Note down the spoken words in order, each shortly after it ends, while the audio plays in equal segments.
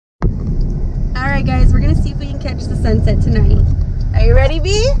Alright guys, we're gonna see if we can catch the sunset tonight. Are you ready,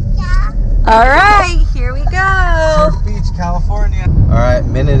 B? Yeah. Alright, here we go. Surf Beach, California. Alright,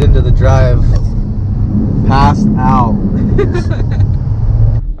 minute into the drive. Passed out.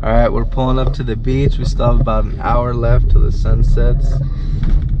 Alright, we're pulling up to the beach. We still have about an hour left till the sun sets.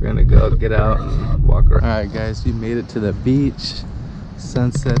 We're gonna go get out and walk around. Alright guys, we made it to the beach.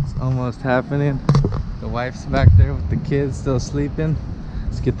 Sunset's almost happening. The wife's back there with the kids still sleeping.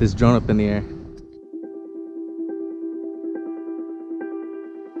 Let's get this drone up in the air.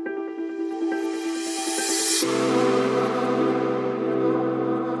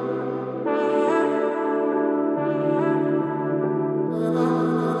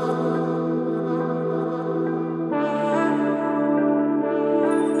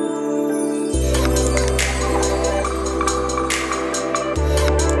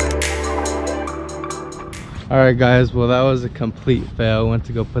 Alright guys, well that was a complete fail. Went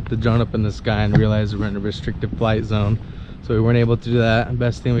to go put the drone up in the sky and realized we're in a restricted flight zone, so we weren't able to do that.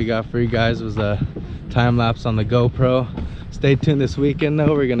 Best thing we got for you guys was a time lapse on the GoPro. Stay tuned this weekend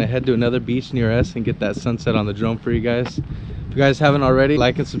though. We're gonna head to another beach near us and get that sunset on the drone for you guys. If you guys haven't already,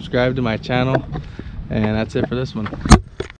 like and subscribe to my channel, and that's it for this one.